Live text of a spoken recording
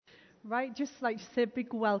Right, just like to say a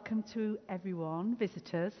big welcome to everyone,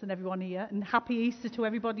 visitors and everyone here, and happy Easter to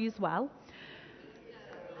everybody as well.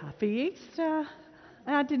 Happy Easter.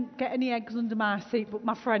 I didn't get any eggs under my seat, but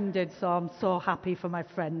my friend did, so I'm so happy for my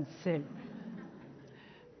friends too.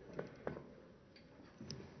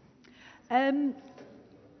 I've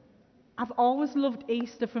always loved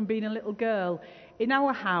Easter from being a little girl. In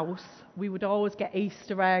our house, we would always get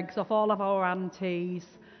Easter eggs off all of our aunties.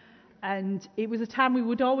 And it was a time we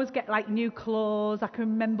would always get like new clothes. I can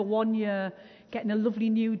remember one year getting a lovely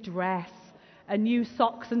new dress and new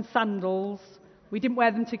socks and sandals. We didn't wear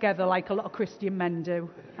them together like a lot of Christian men do.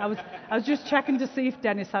 I was just checking to see if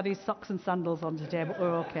Dennis had his socks and sandals on today, but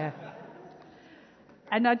we're okay.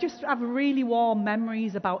 And I just have really warm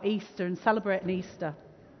memories about Easter and celebrating Easter.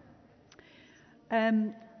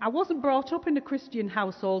 I wasn't brought up in a Christian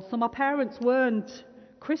household, so my parents weren't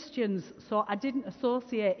Christians, so I didn't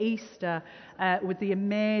associate Easter with the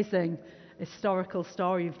amazing historical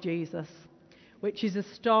story of Jesus, which is a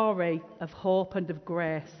story of hope and of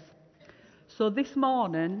grace. So this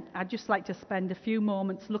morning, I'd just like to spend a few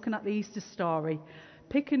moments looking at the Easter story,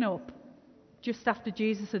 picking up just after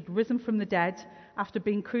Jesus had risen from the dead, after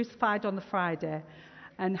being crucified on the Friday,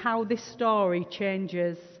 and how this story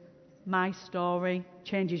changes my story,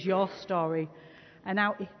 changes your story, and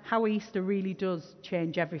how Easter really does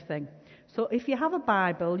change everything. So if you have a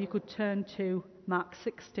Bible, you could turn to Mark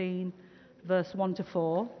 16, verse 1 to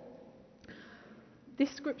 4.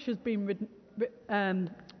 This scripture has been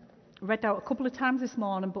read out a couple of times this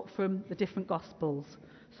morning, but from the different Gospels.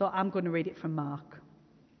 So I'm going to read it from Mark.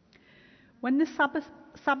 When the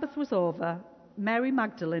Sabbath was over, Mary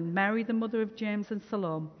Magdalene, Mary the mother of James and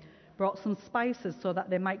Salome, brought some spices so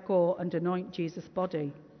that they might go and anoint Jesus'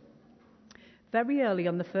 body. Very early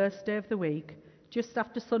on the first day of the week, just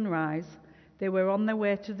after sunrise, they were on their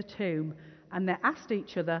way to the tomb, and they asked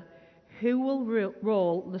each other, "Who will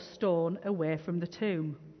roll the stone away from the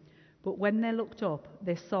tomb?" But when they looked up,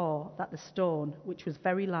 they saw that the stone, which was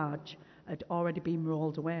very large, had already been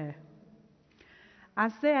rolled away.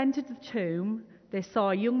 As they entered the tomb, they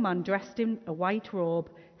saw a young man dressed in a white robe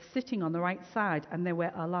sitting on the right side, and they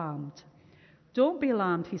were alarmed. "Don't be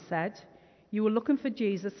alarmed," he said. "You were looking for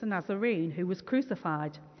Jesus the Nazarene, who was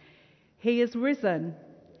crucified. He has risen.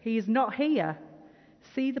 He is not here.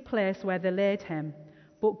 See the place where they laid him.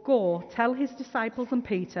 But go, tell his disciples and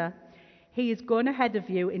Peter, he is going ahead of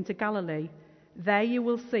you into Galilee. There you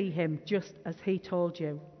will see him, just as he told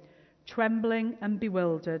you." Trembling and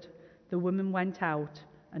bewildered, the women went out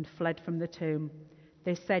and fled from the tomb.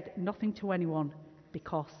 They said nothing to anyone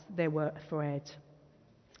because they were afraid.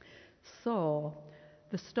 So,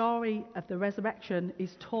 the story of the resurrection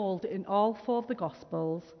is told in all four of the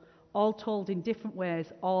Gospels, all told in different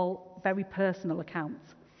ways, all very personal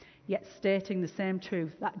accounts, yet stating the same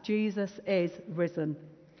truth, that Jesus is risen.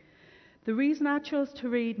 The reason I chose to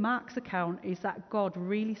read Mark's account is that God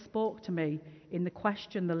really spoke to me in the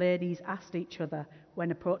question the ladies asked each other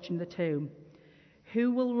when approaching the tomb.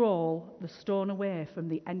 Who will roll the stone away from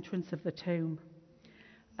the entrance of the tomb?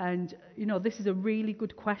 And, this is a really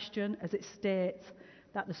good question, as it states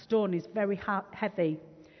that the stone is very heavy,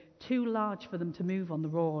 too large for them to move on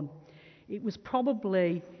their own. It was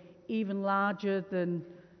probably even larger than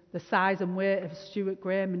the size and weight of Stuart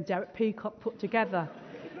Graham and Derek Peacock put together.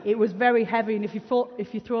 It was very heavy, and if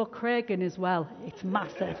you throw Craig in as well, it's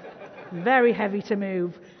massive. Very heavy to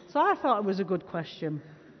move. So I thought it was a good question.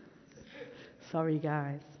 Sorry,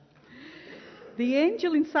 guys. The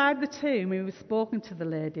angel inside the tomb who was spoken to the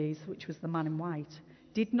ladies, which was the man in white,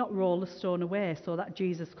 did not roll the stone away so that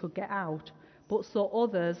Jesus could get out, but so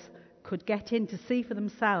others could get in to see for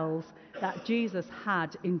themselves that Jesus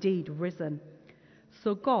had indeed risen.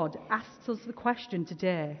 So God asks us the question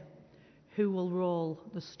today, who will roll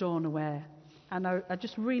the stone away? And I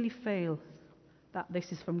just really feel that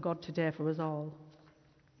this is from God today for us all.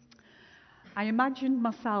 I imagined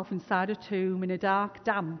myself inside a tomb in a dark,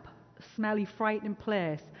 damp, smelly, frightening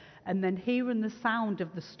place, and then hearing the sound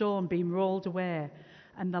of the stone being rolled away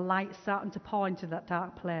and the light starting to pour into that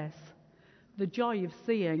dark place. The joy of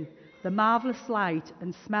seeing the marvellous light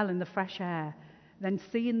and smelling the fresh air, then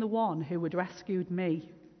seeing the one who had rescued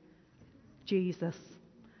me, Jesus.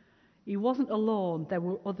 He wasn't alone, there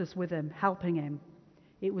were others with him, helping him.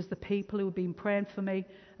 It was the people who had been praying for me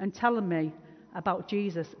and telling me about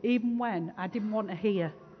Jesus, even when I didn't want to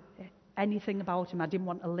hear anything about him, I didn't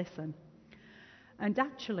want to listen. And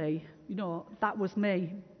actually, that was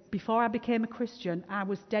me. Before I became a Christian, I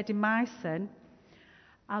was dead in my sin.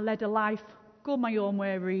 I led a life, go my own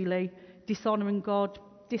way really, dishonouring God,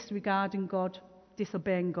 disregarding God,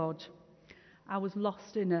 disobeying God. I was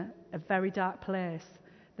lost in a very dark place.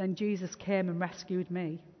 then Jesus came and rescued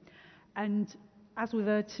me. And as we've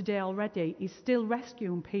heard today already, he's still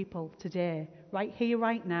rescuing people today. Right here,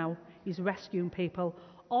 right now, he's rescuing people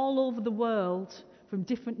all over the world from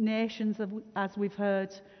different nations, as we've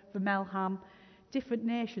heard from Elham. Different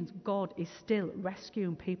nations, God is still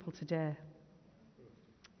rescuing people today.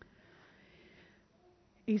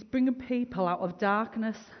 He's bringing people out of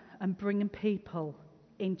darkness and bringing people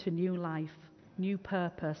into new life, new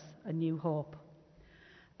purpose and new hope.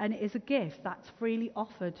 And it is a gift that's freely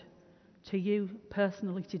offered to you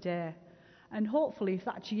personally today. And hopefully, if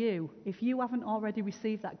that's you, if you haven't already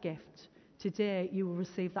received that gift, today you will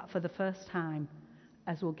receive that for the first time,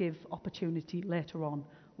 as we'll give opportunity later on.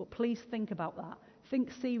 But please think about that.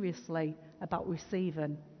 Think seriously about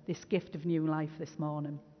receiving this gift of new life this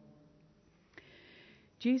morning.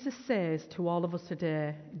 Jesus says to all of us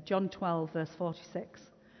today, John 12, verse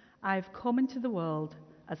 46, "I have come into the world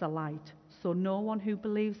as a light, so no one who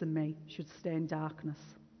believes in me should stay in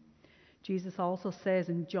darkness." Jesus also says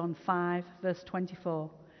in John 5, verse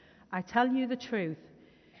 24, "I tell you the truth,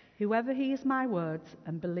 whoever hears my words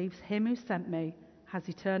and believes him who sent me has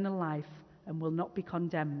eternal life and will not be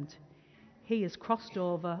condemned. He has crossed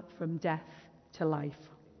over from death to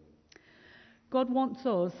life." God wants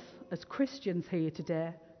us as Christians here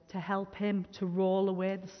today to help him to roll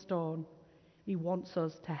away the stone. He wants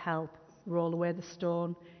us to help roll away the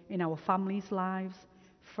stone in our families' lives,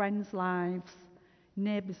 friends' lives,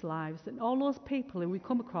 neighbours' lives, and all those people who we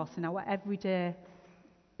come across in our everyday,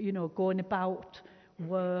 going about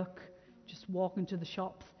work, just walking to the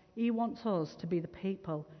shops. He wants us to be the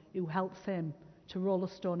people who helps him to roll the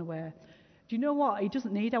stone away. Do you know what? He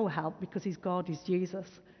doesn't need our help because he's God, he's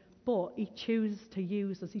Jesus. But he chooses to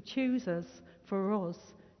use us. He chooses for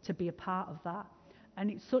us to be a part of that.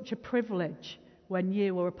 And it's such a privilege when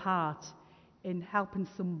you are a part in helping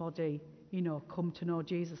somebody, come to know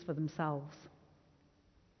Jesus for themselves.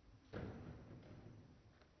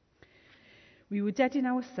 We were dead in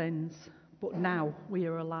our sins, but now we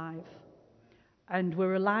are alive. And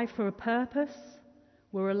we're alive for a purpose.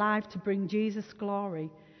 We're alive to bring Jesus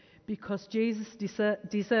glory because Jesus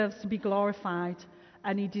deserves to be glorified.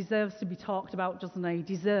 And he deserves to be talked about, doesn't he? He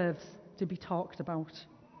deserves to be talked about.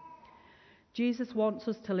 Jesus wants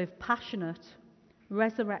us to live passionate,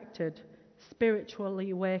 resurrected, spiritually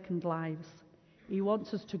awakened lives. He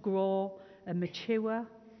wants us to grow and mature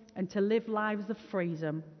and to live lives of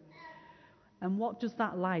freedom. And what does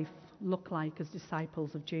that life look like as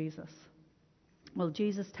disciples of Jesus? Well,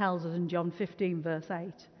 Jesus tells us in John 15, verse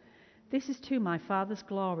 8, "This is to my Father's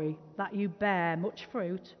glory, that you bear much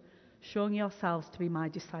fruit, showing yourselves to be my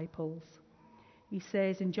disciples." He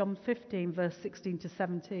says in John 15, verse 16 to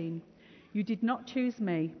 17, "You did not choose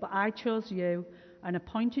me, but I chose you and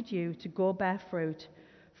appointed you to go bear fruit,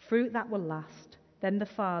 fruit that will last. Then the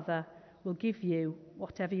Father will give you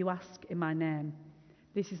whatever you ask in my name.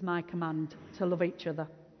 This is my command, to love each other."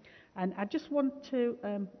 And I just want to,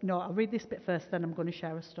 I'll read this bit first, then I'm going to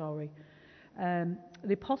share a story.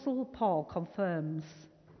 The Apostle Paul confirms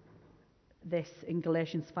this in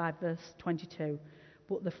Galatians 5, verse 22.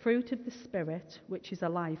 "But the fruit of the Spirit, which is a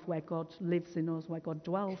life where God lives in us, where God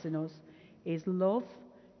dwells in us, is love,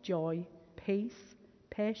 joy, peace,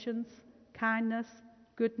 patience, kindness,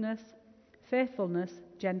 goodness, faithfulness,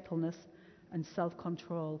 gentleness, and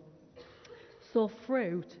self-control." So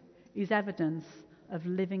fruit is evidence of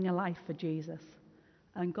living a life for Jesus.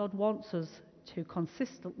 And God wants us to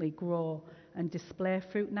consistently grow and display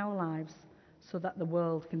fruit in our lives so that the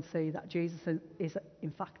world can see that Jesus is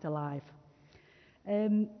in fact alive.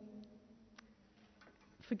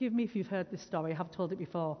 Forgive me if you've heard this story, I have told it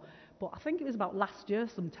before, but I think it was about last year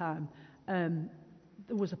sometime,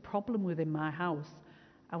 there was a problem within my house.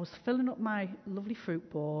 I was filling up my lovely fruit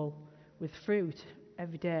bowl with fruit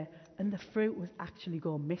every day, and the fruit was actually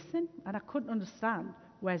going missing, and I couldn't understand,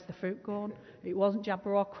 where's the fruit gone? It wasn't Jabba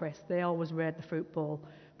or Chris, they always raid the fruit bowl,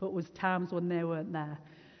 but it was times when they weren't there.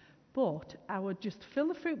 But I would just fill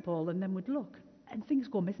the fruit bowl and then would look, and things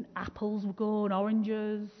go missing. Apples were gone,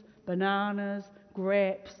 oranges, bananas,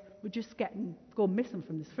 grapes were just go missing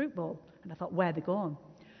from this fruit bowl. And I thought, where are they gone?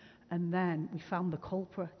 And then we found the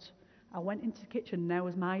culprit. I went into the kitchen, and there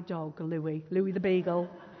was my dog, Louis the Beagle,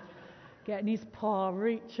 getting his paw,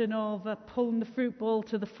 reaching over, pulling the fruit bowl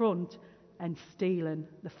to the front and stealing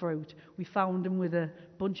the fruit. We found him with a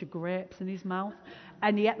bunch of grapes in his mouth,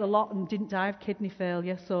 and he ate the lot and didn't die of kidney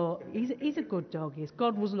failure, so he's a good dog.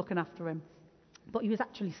 God was looking after him. But he was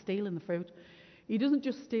actually stealing the fruit. He doesn't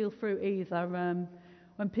just steal fruit either.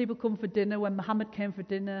 When people come for dinner, when Mohammed came for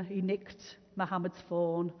dinner, he nicked Mohammed's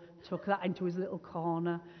phone, took that into his little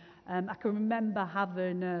corner. I can remember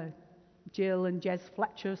having Jill and Jez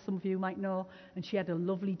Fletcher, some of you might know, and she had a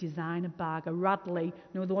lovely designer bag, a Radley,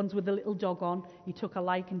 the ones with the little dog on. He took a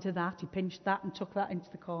liking to that, he pinched that and took that into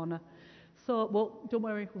the corner. So, well, don't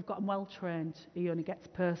worry, we've got him well trained. He only gets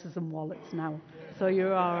purses and wallets now, so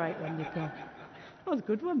you're all right when you go. That was a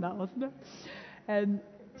good one, that, wasn't it?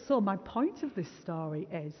 So my point of this story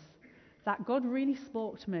is that God really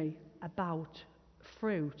spoke to me about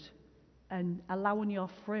fruit and allowing your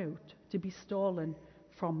fruit to be stolen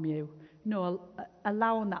from you.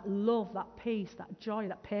 Allowing that love, that peace, that joy,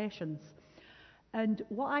 that patience. And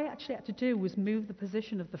what I actually had to do was move the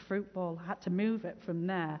position of the fruit bowl. I had to move it from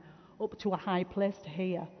there up to a high place to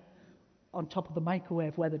here, on top of the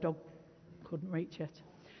microwave where the dog couldn't reach it.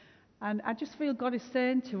 And I just feel God is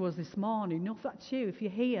saying to us this morning, if that's you, if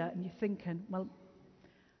you're here and you're thinking, well,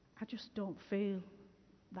 I just don't feel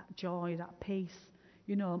that joy, that peace.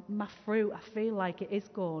 My fruit, I feel like it is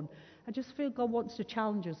gone. I just feel God wants to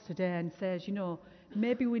challenge us today and says,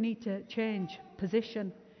 maybe we need to change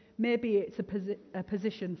position. Maybe it's a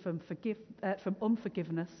position from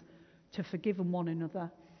unforgiveness to forgiving one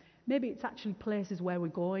another. Maybe it's actually places where we're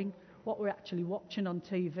going, what we're actually watching on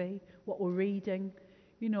TV, what we're reading,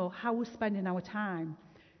 how we're spending our time.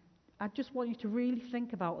 I just want you to really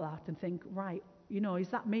think about that and think, right, is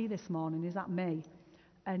that me this morning? Is that me?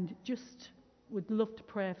 And just would love to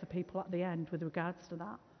pray for people at the end with regards to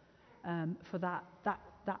that, for that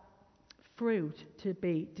fruit to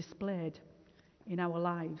be displayed in our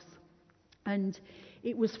lives. And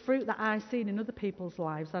it was fruit that I've seen in other people's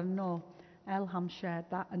lives. I know Elham shared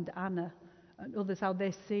that, and Anna and others, how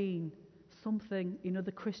they've seen something in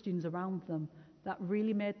other Christians around them that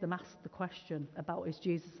really made them ask the question about, is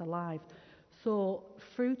Jesus alive? So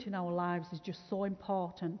fruit in our lives is just so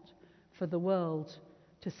important for the world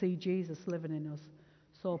to see Jesus living in us.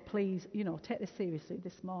 So please, take this seriously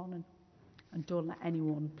this morning and don't let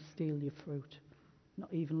anyone steal your fruit,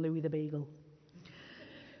 not even Louis the Beagle.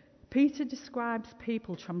 Peter describes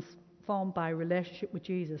people transformed by a relationship with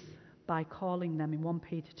Jesus by calling them in 1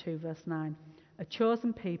 Peter 2 verse 9, a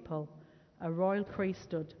chosen people, a royal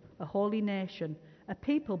priesthood, a holy nation, a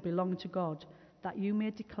people belonging to God, that you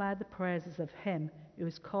may declare the praises of him who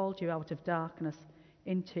has called you out of darkness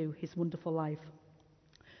into his wonderful life.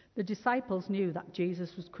 The disciples knew that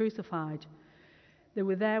Jesus was crucified. They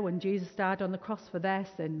were there when Jesus died on the cross for their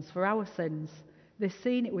sins, for our sins. They've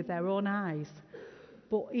seen it with their own eyes.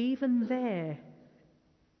 But even they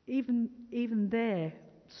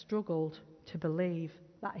struggled to believe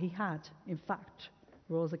that he had, in fact,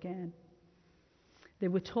 rose again. They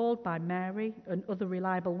were told by Mary and other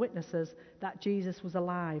reliable witnesses that Jesus was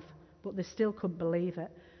alive, but they still couldn't believe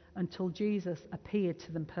it until Jesus appeared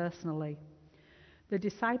to them personally. The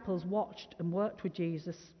disciples watched and worked with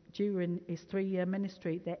Jesus during his 3-year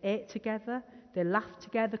ministry. They ate together, they laughed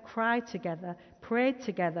together, cried together, prayed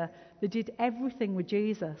together. They did everything with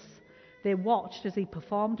Jesus. They watched as he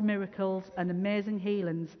performed miracles and amazing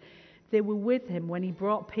healings. They were with him when he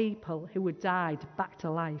brought people who had died back to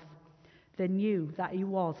life. They knew that he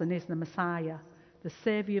was and is the Messiah, the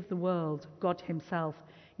Saviour of the world, God himself.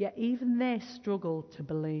 Yet even they struggled to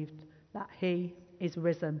believe that he is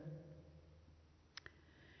risen.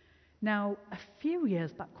 Now, quite a few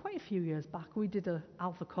years back, we did an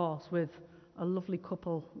Alpha course with a lovely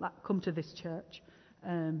couple that come to this church.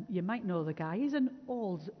 You might know the guy. He's an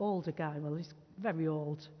older guy. Well, he's very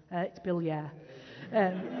old. It's Bill, yeah.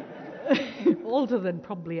 Older than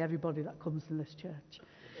probably everybody that comes to this church.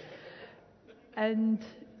 And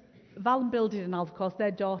Val and Bill did an Alpha course. Their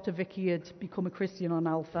daughter Vicky had become a Christian on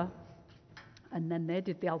Alpha, and then they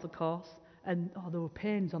did the Alpha course. And there were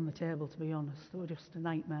pains on the table, to be honest. They were just a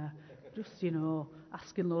nightmare. Just,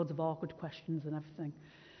 asking loads of awkward questions and everything.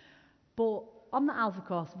 But on the Alpha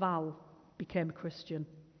course, Val became a Christian,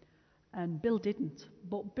 and Bill didn't.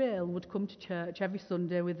 But Bill would come to church every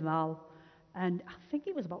Sunday with Val, and I think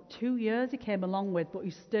it was about 2 years he came along with, but he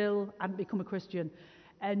still hadn't become a Christian.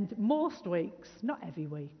 And most weeks, not every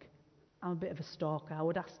week, I'm a bit of a stalker, I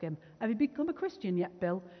would ask him, have you become a Christian yet,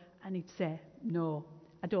 Bill? And he'd say, no,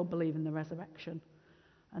 I don't believe in the resurrection.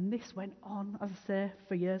 And this went on, as I say,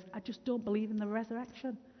 for years. I just don't believe in the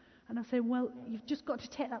resurrection. And I say, well, you've just got to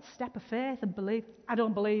take that step of faith and believe. I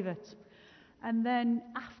don't believe it. And then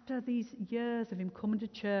after these years of him coming to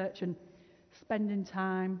church and spending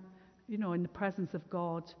time, in the presence of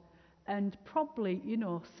God, and probably,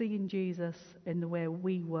 seeing Jesus in the way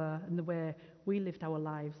we were and the way we lived our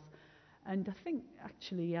lives. And I think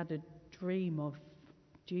actually he had a dream of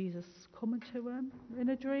Jesus coming to him in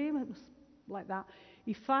a dream. It was like that.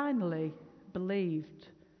 He finally believed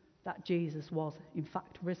that Jesus was, in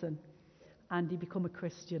fact, risen. and he became a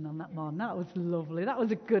Christian on that morning. That was lovely. That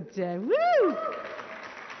was a good day. Woo!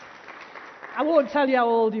 I won't tell you how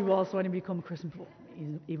old he was when he became a Christian, but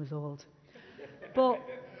he was old. But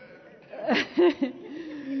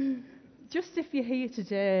just if you're here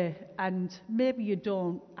today and maybe you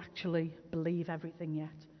don't actually believe everything yet,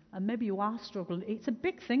 and maybe you are struggling, it's a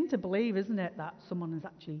big thing to believe, isn't it, that someone has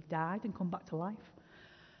actually died and come back to life.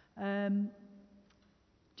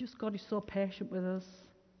 Just God is so patient with us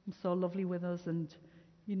and so lovely with us, and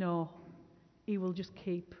he will just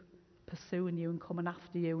keep pursuing you and coming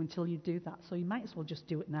after you until you do that. So you might as well just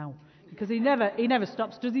do it now, because he never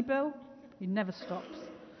stops, does he, Bill? He never stops.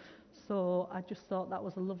 So I just thought that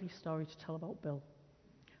was a lovely story to tell about Bill.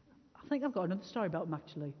 I think I've got another story about him,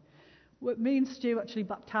 actually. Me and Stu actually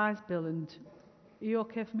baptised Bill, and are you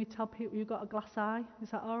okay for me to tell people you got a glass eye? Is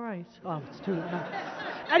that all right? Oh, it's too late now.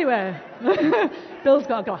 Anyway, Bill's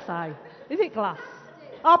got a glass eye. Is it glass?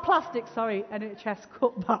 Oh, plastic, sorry. NHS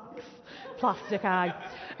cutbacks. Plastic eye.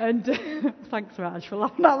 And thanks, Raj, for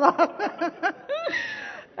laughing at that.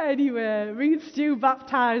 Anyway, me and Stu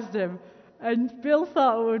baptised him. And Bill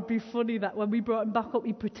thought it would be funny that when we brought him back up,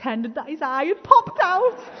 he pretended that his eye had popped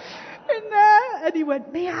out in there. And he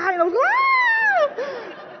went, "Me eye." And I was like, "Ah!"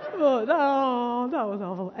 But no, that was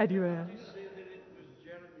awful. Anyway.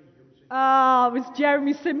 It was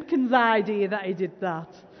Jeremy Simpkins' idea that he did that.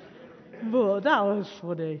 But that was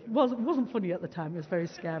funny. It wasn't funny at the time. It was very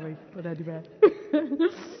scary. But anyway.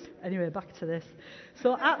 Anyway, back to this.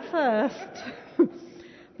 So at first,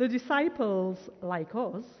 the disciples, like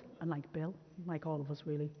us, and like Bill, like all of us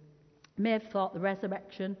really, may have thought the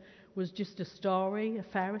resurrection was just a story, a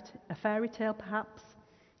fairy tale perhaps,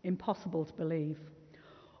 impossible to believe.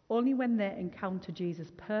 Only when they encounter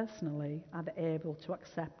Jesus personally are they able to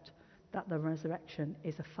accept that the resurrection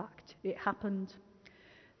is a fact. It happened.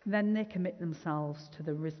 Then they commit themselves to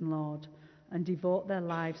the risen Lord and devote their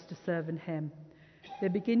lives to serving him. They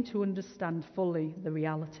begin to understand fully the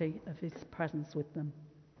reality of his presence with them.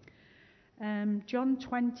 John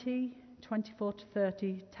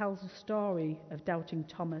 20:24-30 tells the story of doubting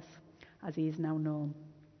Thomas, as he is now known.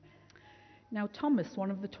 Now Thomas, one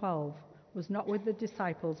of the 12, was not with the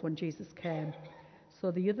disciples when Jesus came. So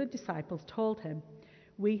the other disciples told him,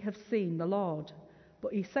 "We have seen the Lord."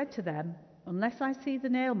 But he said to them, "Unless I see the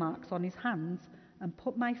nail marks on his hands, and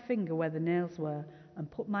put my finger where the nails were, and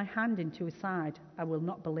put my hand into his side, I will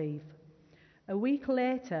not believe." A week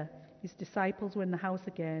later, his disciples were in the house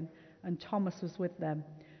again, and Thomas was with them.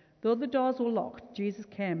 Though the doors were locked, Jesus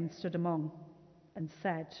came and stood among and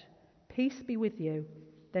said, "Peace be with you."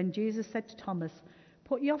 Then Jesus said to Thomas,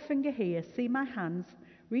 "Put your finger here, see my hands,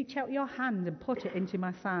 reach out your hand and put it into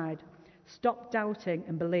my side. Stop doubting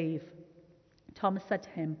and believe." Thomas said to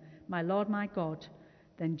him, "My Lord, my God."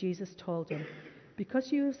 Then Jesus told him,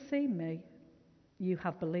 "Because you have seen me, you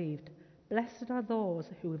have believed. Blessed are those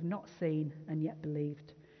who have not seen and yet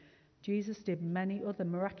believed." Jesus did many other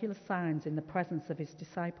miraculous signs in the presence of his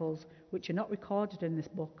disciples, which are not recorded in this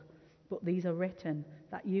book, but these are written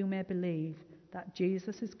that you may believe that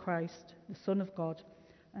Jesus is Christ, the Son of God,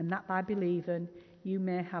 and that by believing you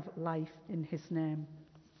may have life in his name.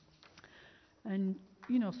 And,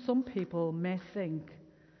 some people may think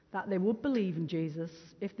that they would believe in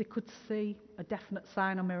Jesus if they could see a definite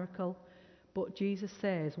sign or miracle, but Jesus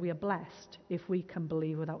says we are blessed if we can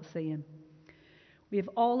believe without seeing. We have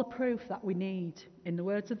all the proof that we need in the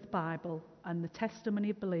words of the Bible and the testimony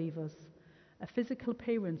of believers. A physical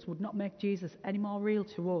appearance would not make Jesus any more real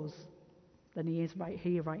to us than he is right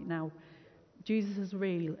here, right now. Jesus is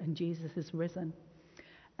real and Jesus is risen.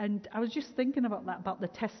 And I was just thinking about that, about the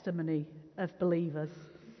testimony of believers.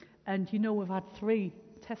 And we've had 3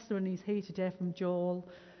 testimonies here today from Joel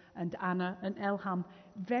and Anna and Elham.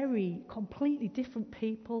 Very completely different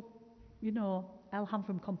people. Elham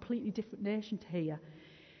from a completely different nation to here.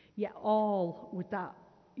 Yet all with that,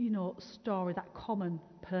 story, that common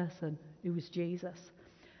person who was Jesus.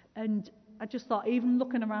 And I just thought, even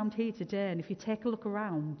looking around here today, and if you take a look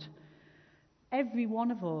around, every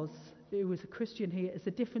one of us who is a Christian here has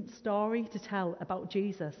a different story to tell about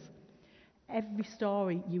Jesus. Every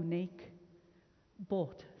story unique,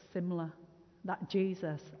 but similar. That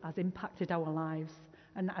Jesus has impacted our lives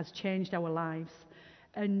and that has changed our lives.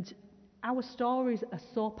 And our stories are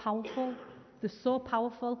so powerful. They're so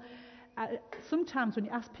powerful. Sometimes when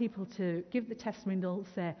you ask people to give the testimony, they'll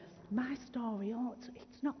say, "My story,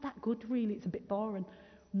 it's not that good really, it's a bit boring."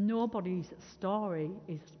 Nobody's story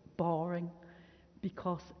is boring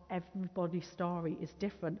because everybody's story is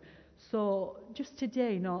different. So just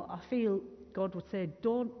today, I feel God would say,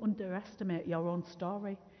 don't underestimate your own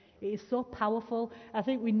story. It is so powerful. I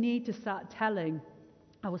think we need to start telling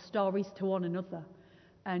our stories to one another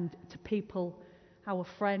and to people, our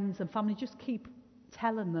friends and family. Just keep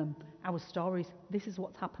telling them our stories. This is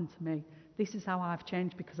what's happened to me. This is how I've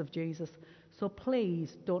changed because of Jesus. So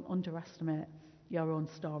please don't underestimate your own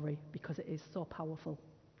story, because it is so powerful.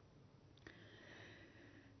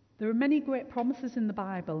 There are many great promises in the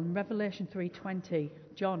Bible. In Revelation 3:20,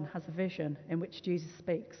 John has a vision in which Jesus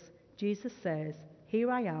speaks. Jesus says,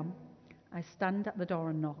 "Here I am. I stand at the door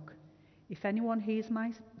and knock. If anyone hears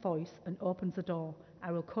my voice and opens the door,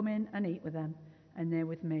 I will come in and eat with them, and they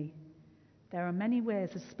with me." There are many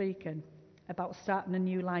ways of speaking about starting a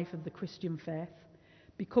new life of the Christian faith,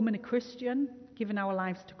 becoming a Christian, giving our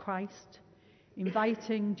lives to Christ,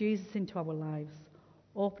 inviting Jesus into our lives,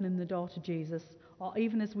 opening the door to Jesus, or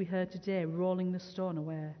even as we heard today, rolling the stone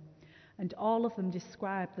away. And all of them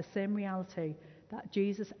describe the same reality, that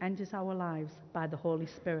Jesus enters our lives by the Holy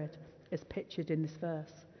Spirit, as pictured in this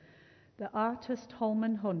verse. The artist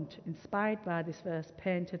Holman Hunt, inspired by this verse,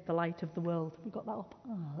 painted the light of the world. We got that up?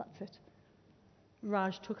 Oh, that's it.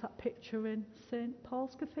 Raj took that picture in St.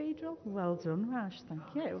 Paul's Cathedral. Well done, Raj, thank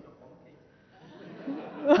you.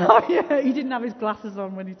 Oh yeah, he didn't have his glasses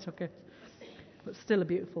on when he took it. But still a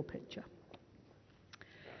beautiful picture.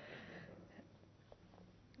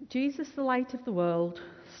 Jesus, the light of the world,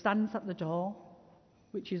 stands at the door,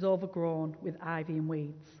 which is overgrown with ivy and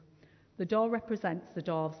weeds. The door represents the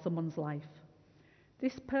door of someone's life.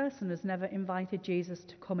 This person has never invited Jesus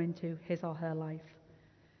to come into his or her life.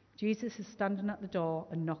 Jesus is standing at the door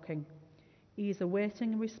and knocking. He is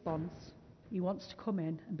awaiting a response. He wants to come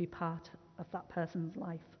in and be part of that person's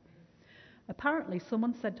life. Apparently,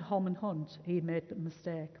 someone said to Holman Hunt he had made a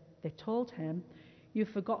mistake. They told him, "You've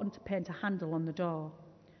forgotten to paint a handle on the door."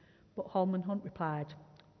 But Holman Hunt replied,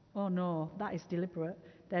 "Oh no, that is deliberate.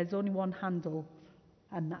 There's only one handle,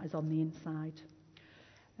 and that is on the inside."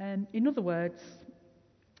 In other words,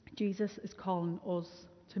 Jesus is calling us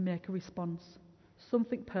to make a response,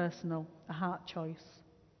 something personal, a heart choice.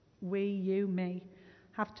 We, you, me,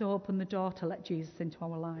 have to open the door to let Jesus into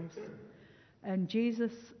our lives. And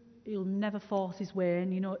Jesus, he'll never force his way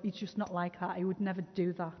in. He's just not like that. He would never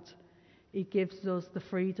do that. He gives us the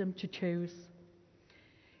freedom to choose.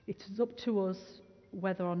 It is up to us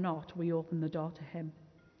whether or not we open the door to him.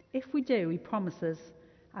 If we do, he promises,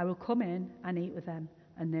 "I will come in and eat with them,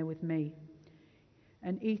 and they with me."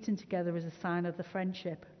 And eating together is a sign of the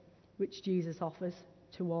friendship which Jesus offers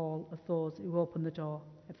to all of those who open the door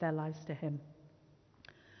of their lives to him.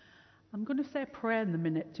 I'm going to say a prayer in a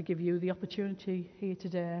minute to give you the opportunity here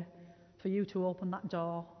today for you to open that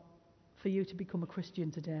door, for you to become a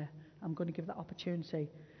Christian today. I'm going to give that opportunity.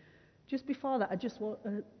 Just before that, I just want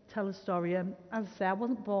to tell a story. As I say, I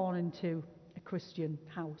wasn't born into a Christian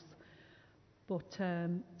house, but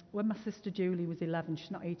when my sister Julie was 11,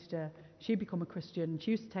 she's not here today, she became a Christian.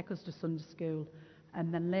 She used to take us to Sunday school,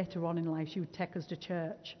 and then later on in life, she would take us to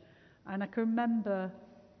church. And I can remember,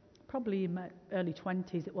 probably in my early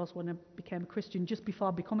 20s, it was when I became a Christian. Just before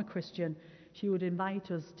I became a Christian, she would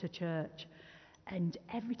invite us to church. And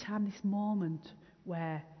every time this moment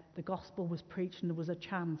where the gospel was preached and there was a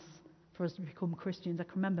chance for us to become Christians, I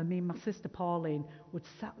can remember me and my sister Pauline would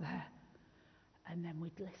sit there, and then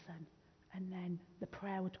we'd listen, and then the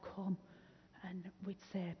prayer would come, and we'd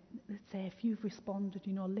say, "If you've responded,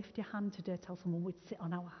 lift your hand today, tell someone." We'd sit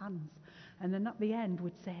on our hands, and then at the end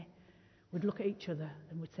we'd look at each other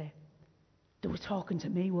and we'd say, "They were talking to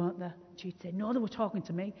me, weren't they?" She'd say, "No, they were talking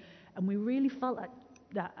to me." And we really felt like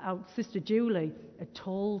that our sister Julie had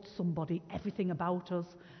told somebody everything about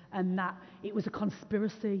us, and that it was a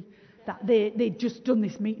conspiracy, that they'd just done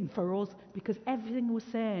this meeting for us, because everything we was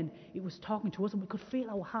saying, it was talking to us, and we could feel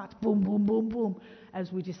our hearts boom, boom, boom, boom,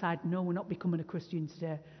 as we decided, no, we're not becoming a Christian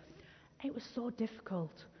today. It was so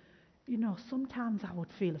difficult. Sometimes I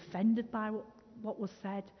would feel offended by what was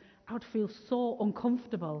said. I would feel so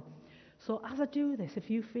uncomfortable. So as I do this, if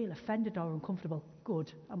you feel offended or uncomfortable,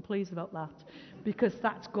 good, I'm pleased about that, because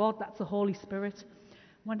that's God, that's the Holy Spirit.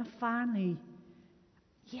 When I finally,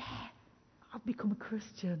 I've become a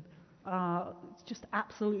Christian, it's just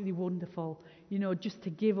absolutely wonderful, just to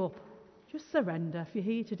give up, just surrender. If you're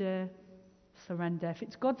here today, surrender. If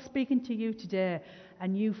it's God speaking to you today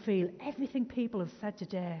and you feel everything people have said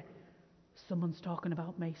today, someone's talking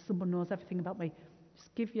about me, someone knows everything about me,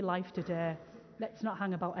 just give your life today. Let's not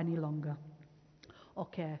hang about any longer.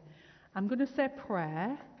 Okay, I'm going to say a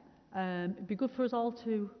prayer. It'd be good for us all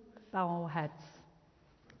to bow our heads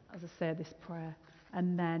as I say this prayer.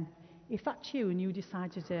 And then, if that's you and you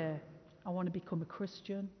decide today, I want to become a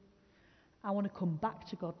Christian, I want to come back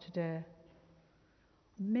to God today.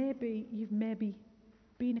 Maybe you've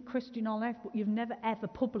been a Christian all life, but you've never ever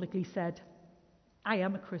publicly said, I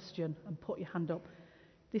am a Christian, and put your hand up.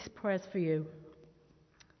 This prayer's for you.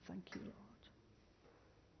 Thank you, Lord.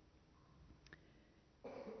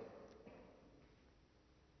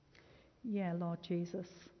 Yeah, Lord Jesus.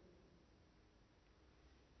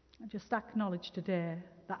 I just acknowledge today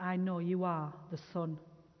that I know you are the Son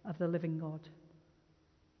of the living God.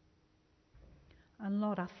 And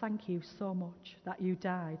Lord, I thank you so much that you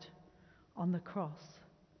died on the cross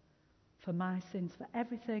for my sins, for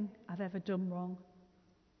everything I've ever done wrong.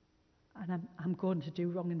 And I'm going to do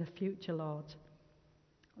wrong in the future, Lord.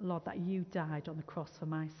 Lord, that you died on the cross for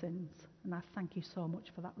my sins. And I thank you so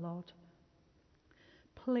much for that, Lord.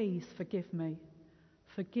 Please forgive me.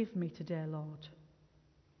 Forgive me today, Lord.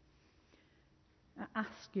 I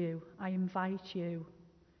ask you, I invite you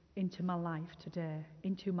into my life today,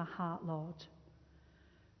 into my heart, Lord.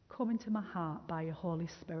 Come into my heart by your Holy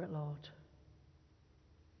Spirit, Lord.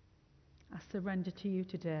 I surrender to you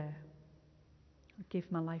today. I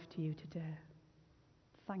give my life to you today.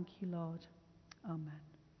 Thank you, Lord. Amen.